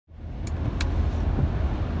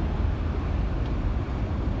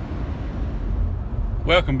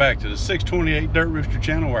Welcome back to the 628 Dirt Rooster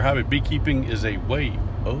channel, where hobby beekeeping is a way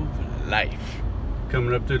of life.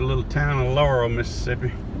 Coming up to the little town of Laurel,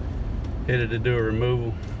 Mississippi. Headed to do a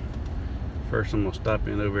removal. First I'm gonna stop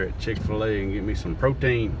in over at Chick-fil-A and get me some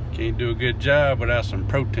protein. Can't do a good job without some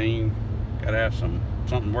protein. Gotta have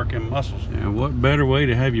something working muscles. And what better way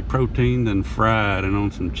to have your protein than fried and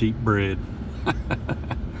on some cheap bread?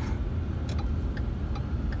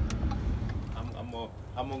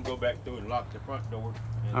 I'm gonna go back through and lock the front door.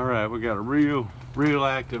 All right, we got a real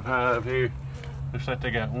active hive here. Looks like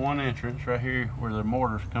they got one entrance right here where the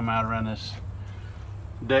mortars come out around this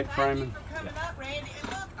deck framing. Thank you for coming up, Randy.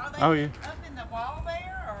 And look, are they Oh, yeah. up in the wall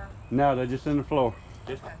there, or? No, they're just in the floor.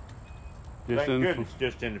 Just, Okay. Just thank in goodness,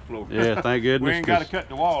 just in the floor. Yeah, thank goodness. We ain't got to cut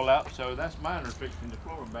the wall out, so that's mine are fixing the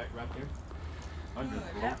floor back right there. Under the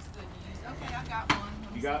Good, floor. that's good news. Okay, I got one.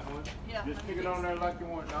 Let me You see. got one? Yeah. Just stick it on there like you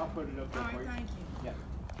want, and I'll put it up there All for right, you. thank you. Yeah.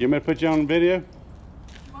 You want me to put you on video? You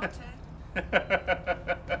want to?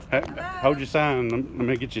 Hey, hold your sign. Let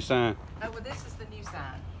me get your sign. Oh, well, this is the new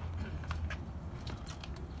sign.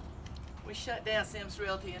 We shut down Sims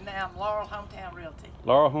Realty, and now I'm Laurel Hometown Realty.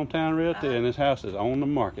 Laurel Hometown Realty, and this house is on the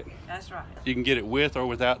market. That's right. You can get it with or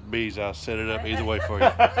without bees. I'll set it up either way for you.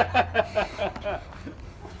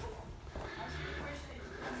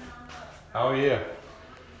 Oh yeah.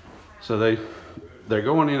 So they're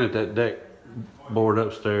going in at that deck board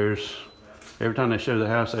upstairs. Every time they show the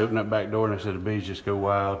house, they open that back door and they say the bees just go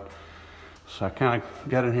wild. So I kind of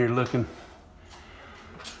got in here looking.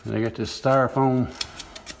 And they got this styrofoam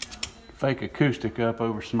fake acoustic up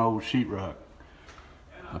over some old sheetrock.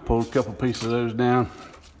 I pulled a couple pieces of those down.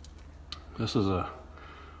 This is a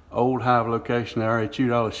old hive location. They already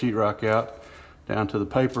chewed all the sheetrock out down to the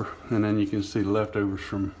paper, and then you can see the leftovers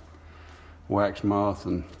from wax moth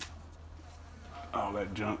and all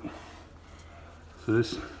that junk. So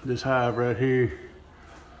this hive right here,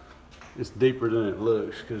 it's deeper than it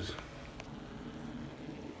looks because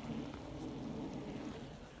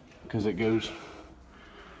it goes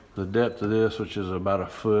the depth of this, which is about a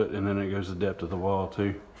foot, and then it goes the depth of the wall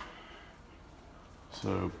too.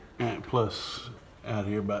 So, and plus out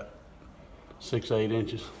here about 6-8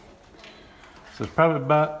 inches. So it's probably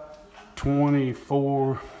about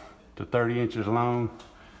 24 to 30 inches long,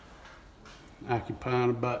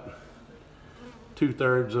 occupying about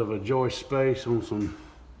 2/3 of a joist space on some,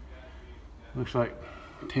 looks like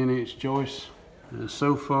 10-inch joists. And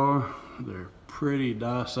so far, they're pretty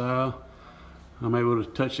docile. I'm able to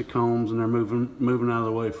touch the combs and they're moving out of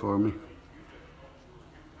the way for me.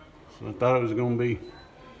 So I thought it was going to be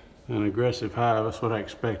an aggressive hive. That's what I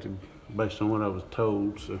expected based on what I was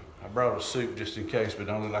told. So I brought a suit just in case, but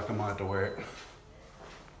don't look like I might have to wear it.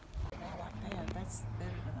 That's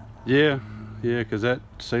better than I thought. Yeah, because that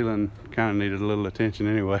ceiling kind of needed a little attention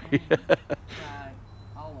anyway. Right.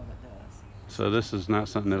 All of it does. So this is not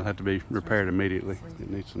something that'll have to be repaired immediately. It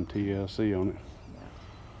needs some TLC on it.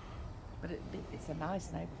 But it's a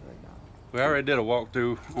nice neighborhood, though. We already did a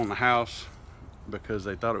walkthrough on the house because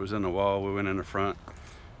they thought it was in the wall. We went in the front,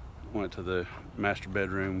 went to the master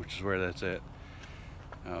bedroom, which is where that's at.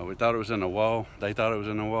 We thought it was in the wall. They thought it was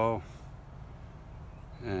in the wall.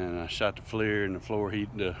 And I shot the FLIR and the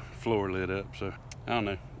floor lit up. So I don't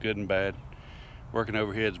know, good and bad. Working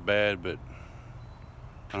overhead's bad, but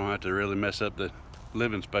I don't have to really mess up the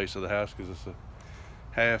living space of the house because it's a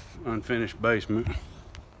half unfinished basement.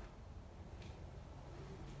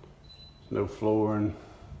 No flooring,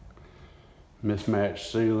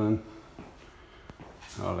 mismatched ceiling,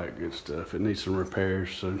 all that good stuff. It needs some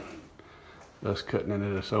repairs, so us cutting into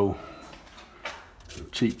this old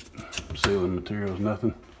cheap ceiling material is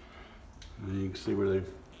nothing. And you can see where they've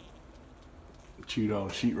chewed all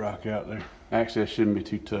the sheetrock out there. Actually, that shouldn't be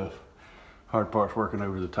too tough. Hard part's working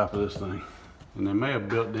over the top of this thing. And they may have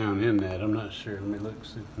built down in that, I'm not sure. Let me look,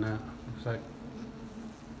 see now.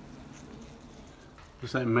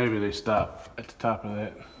 Looks like maybe they stop at the top of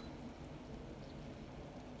that.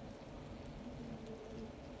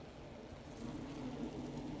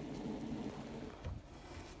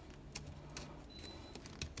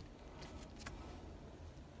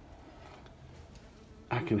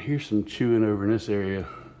 I can hear some chewing over in this area.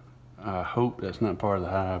 I hope that's not part of the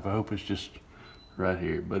hive. I hope it's just right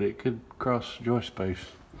here, but it could cross joist space.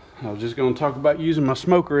 I was just gonna talk about using my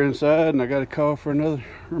smoker inside, and I got a call for another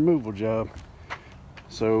removal job.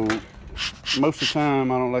 So most of the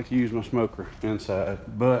time I don't like to use my smoker inside,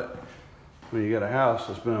 but when you got a house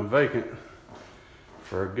that's been vacant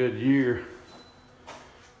for a good year,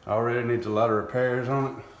 already needs a lot of repairs on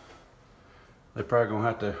it. They're probably gonna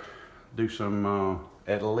have to do some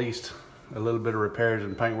at least a little bit of repairs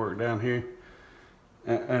and paint work down here.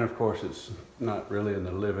 And of course it's not really in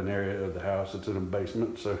the living area of the house, it's in the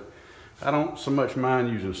basement, so I don't so much mind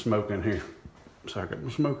using smoke in here. So I got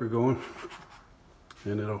my smoker going,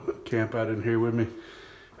 and it'll camp out in here with me,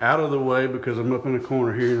 out of the way, because I'm up in the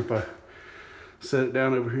corner here, and if I set it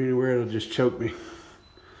down over here anywhere, it'll just choke me.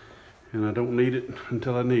 And I don't need it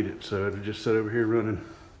until I need it, so it'll just sit over here running.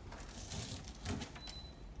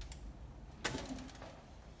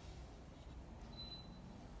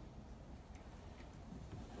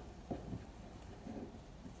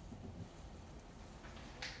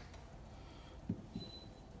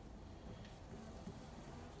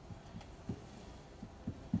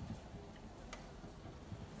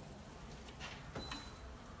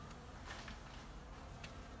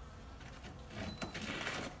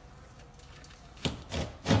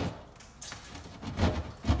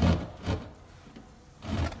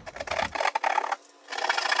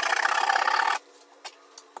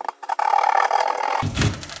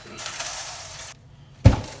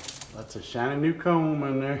 That's a shiny new comb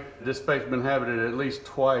in there. This space's been inhabited at least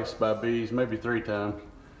twice by bees, maybe 3 times.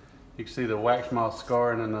 You can see the wax moth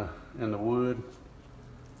scarring in the wood.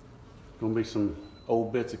 Gonna be some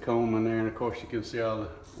old bits of comb in there, and of course you can see all the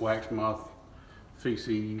wax moth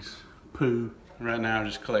feces, poo. Right now I'm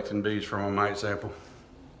just collecting bees from a mite sample.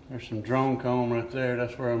 There's some drone comb right there.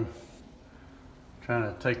 That's where I'm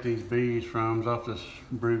trying to take these bees from, off this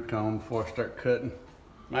brood comb before I start cutting.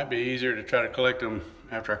 Might be easier to try to collect them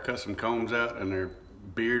after I cut some combs out and they're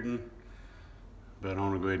bearding, but I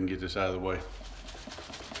want to go ahead and get this out of the way.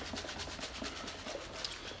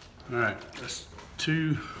 All right, that's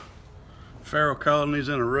 2 varroa colonies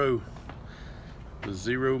in a row with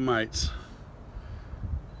 0 mites.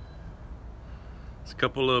 There's a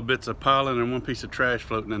couple little bits of pollen and 1 piece of trash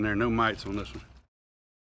floating in there. No mites on this one.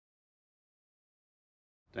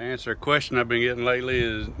 To answer a question I've been getting lately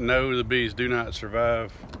is no, the bees do not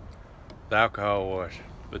survive the alcohol wash.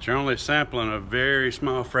 But you're only sampling a very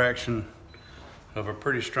small fraction of a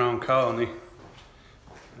pretty strong colony,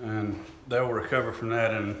 and they'll recover from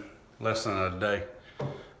that in less than a day.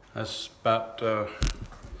 That's about,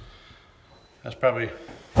 that's probably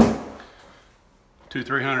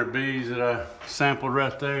 200-300 bees that I sampled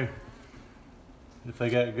right there. If they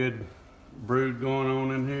got good brood going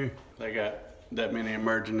on in here, they got that many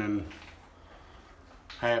emerging in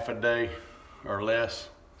half a day or less.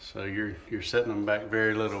 So you're setting them back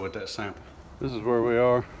very little with that sample. This is where we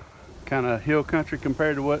are, kind of hill country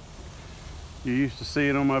compared to what you used to see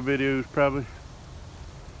it on my videos probably.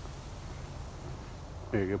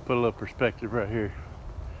 Here you go, put a little perspective right here.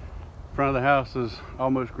 Front of the house is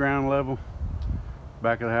almost ground level.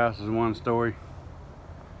 Back of the house is 1 story.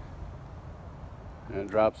 And it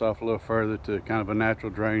drops off a little further to kind of a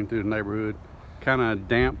natural drain through the neighborhood. Kind of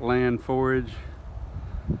damp land forage.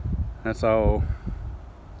 That's all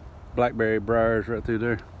blackberry briars right through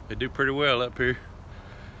there. They do pretty well up here.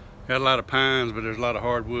 Got a lot of pines, but there's a lot of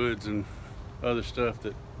hardwoods and other stuff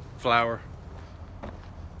that flower.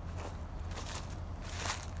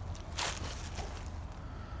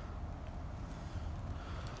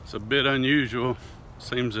 It's a bit unusual.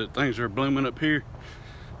 Seems that things are blooming up here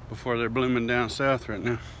before they're blooming down south right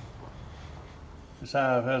now. This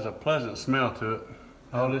hive has a pleasant smell to it.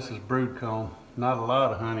 All this is brood comb. Not a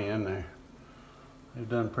lot of honey in there. They've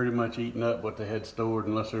done pretty much eaten up what they had stored,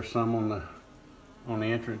 unless there's some on the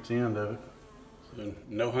entrance end of it. So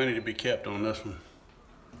no honey to be kept on this one.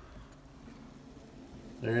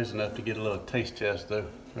 There is enough to get a little taste test though.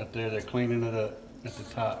 Right there, they're cleaning it up at the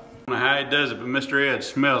top. I don't know how he does it, but Mr. Ed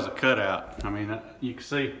smells a cutout. I mean, you can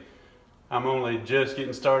see I'm only just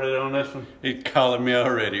getting started on this one. He's calling me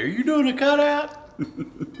already. Are you doing a cutout?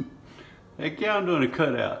 Heck yeah, I'm doing a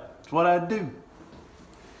cutout. It's what I do.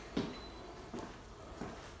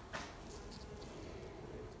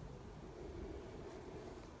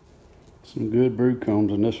 Some good brood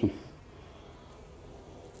combs in this one.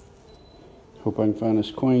 Hope I can find this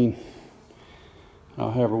queen.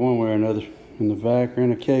 I'll have her one way or another, in the vac or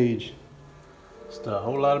in a cage. Just a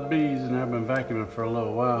whole lot of bees, and I've been vacuuming for a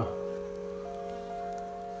little while.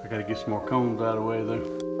 I gotta get some more combs out of the way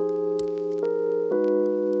though.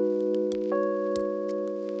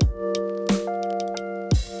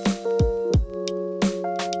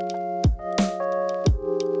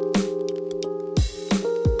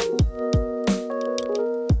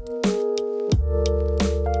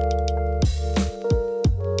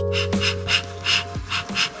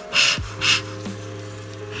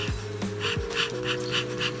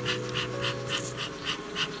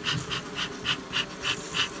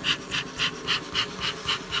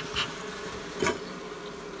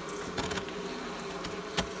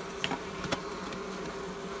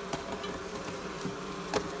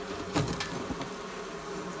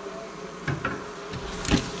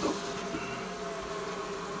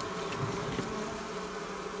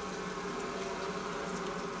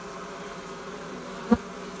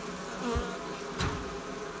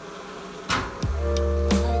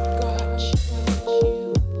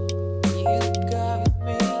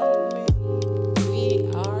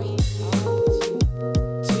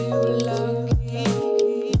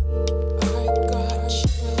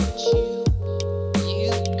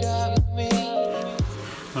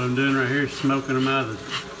 smoking them out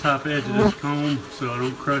of the top edge of this comb so I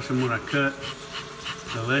don't crush them when I cut.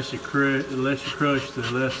 The less you crush, the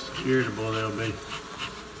less irritable they'll be.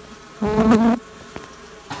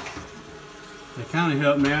 They kind of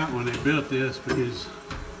helped me out when they built this because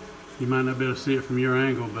you might not be able to see it from your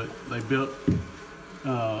angle, but they built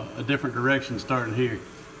a different direction starting here.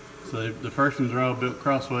 So the first ones are all built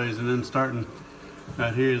crossways, and then starting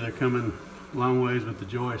right here, they're coming long ways with the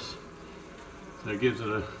joists. So it gives it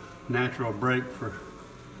a natural break for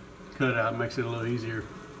cutout, makes it a little easier.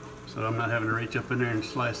 So I'm not having to reach up in there and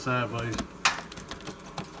slice sideways.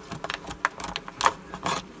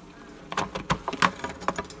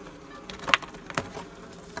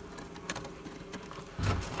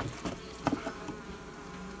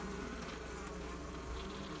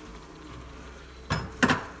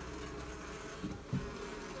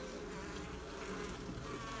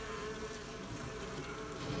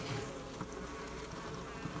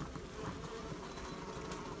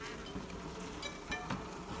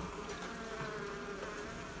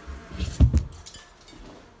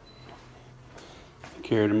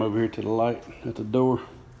 Carried him over here to the light at the door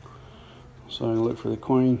so I can look for the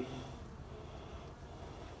queen.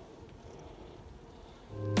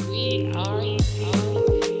 We are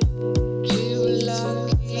too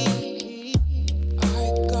lucky.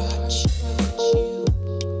 I got you,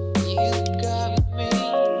 you got me.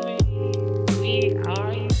 We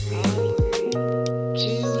are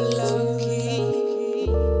too lucky.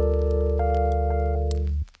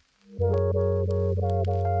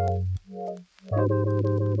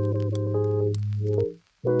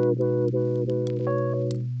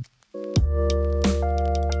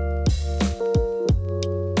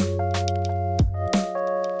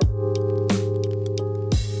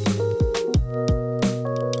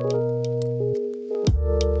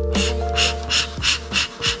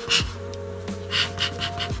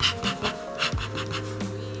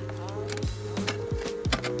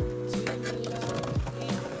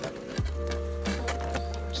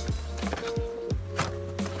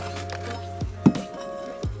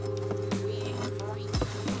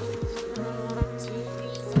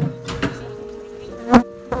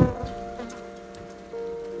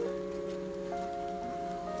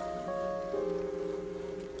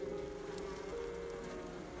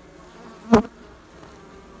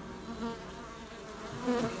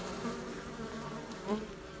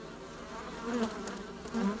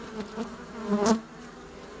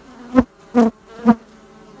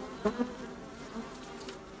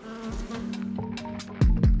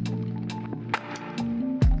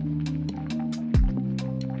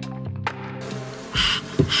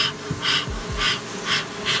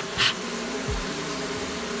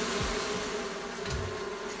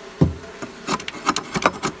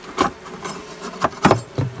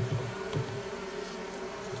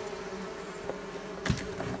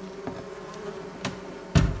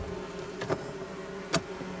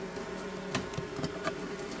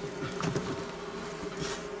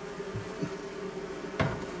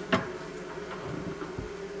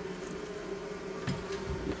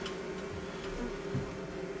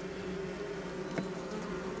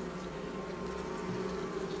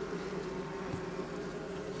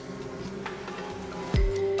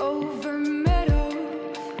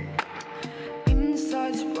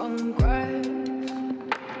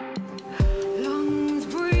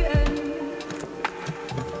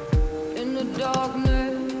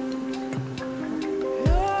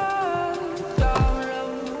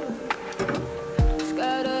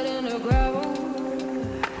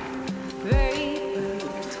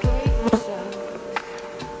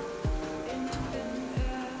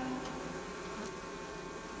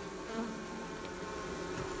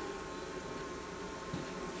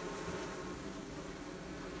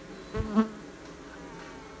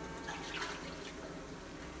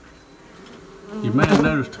 You may have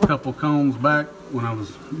noticed a couple combs back when I was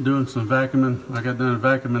doing some vacuuming. I got done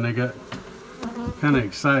vacuuming, they got kind of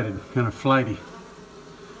excited, kind of flighty.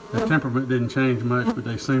 Their temperament didn't change much, but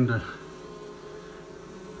they seemed to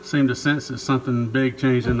sense that something big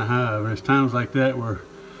changed in the hive. And it's times like that where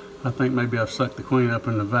I think maybe I've sucked the queen up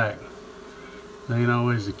in the vac. That ain't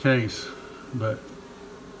always the case, but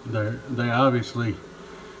they obviously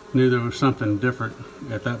knew there was something different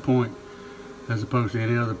at that point as opposed to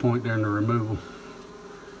any other point during the removal.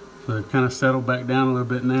 So they've kind of settled back down a little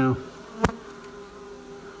bit now.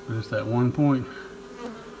 But it's that one point.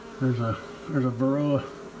 There's a varroa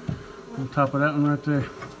on top of that one right there.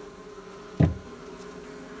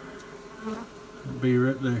 That'd be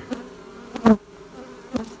right there.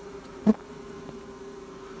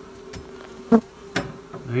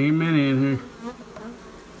 There ain't many in here.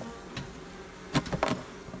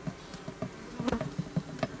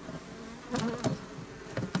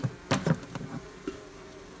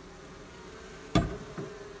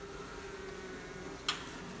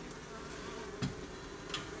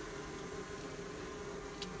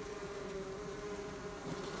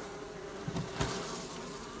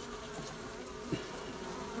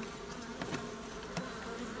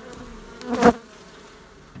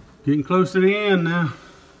 Getting close to the end now.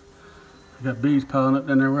 I got bees piling up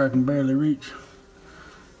down there where I can barely reach.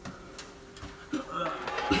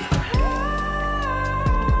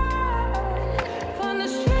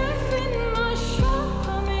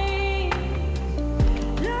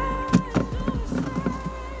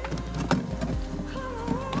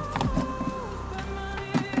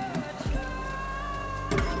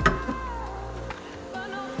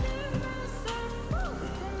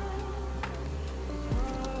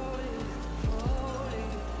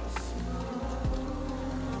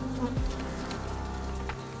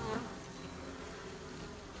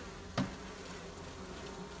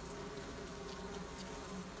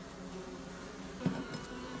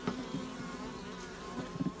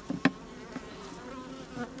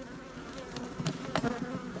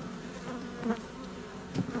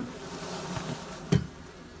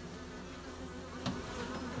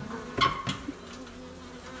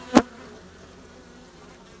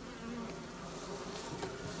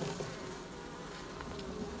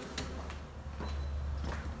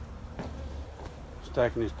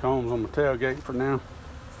 Stacking these combs on my tailgate for now.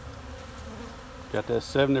 Got that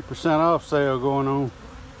 70% off sale going on.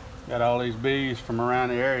 Got all these bees from around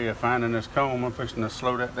the area finding this comb. I'm fixing to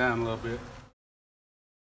slow that down a little bit.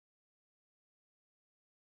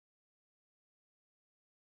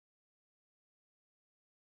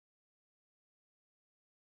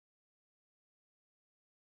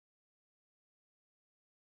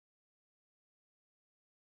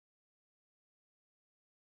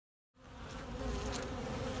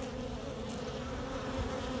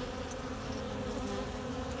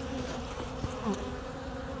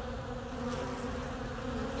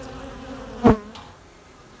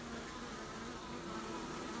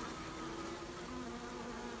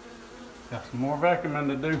 Got some more vacuuming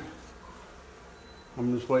to do.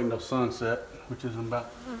 I'm just waiting till sunset, which is in about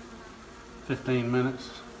 15 minutes.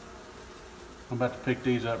 I'm about to pick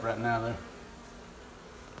these up right now though.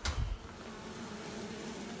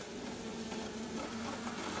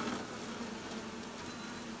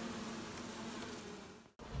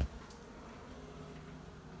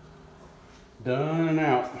 Done and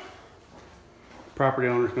out. Property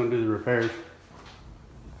owner's gonna do the repairs.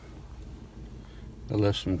 I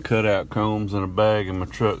left some cutout combs in a bag in my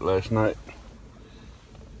truck last night.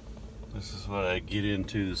 This is what I get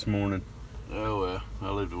into this morning. Oh well,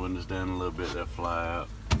 I'll leave the windows down a little bit, they'll fly out.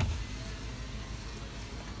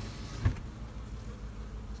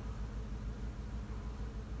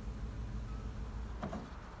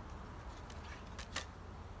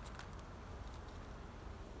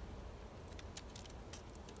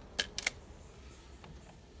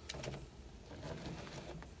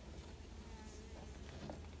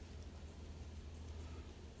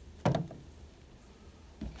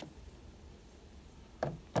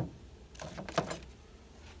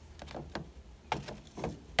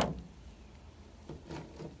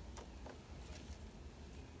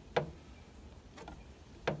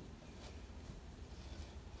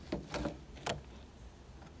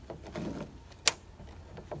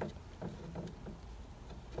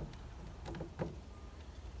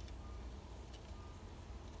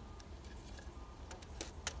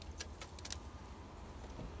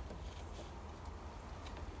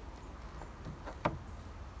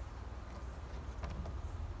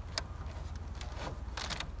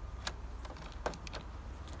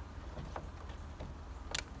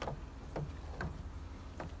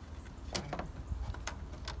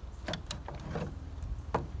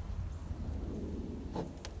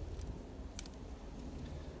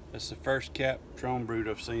 It's the first cap drone brood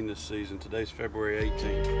I've seen this season. Today's February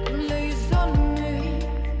 18th. Lays on me,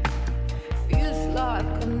 feels like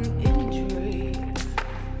an injury,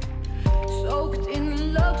 soaked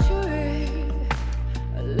in luxury,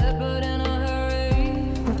 a leopard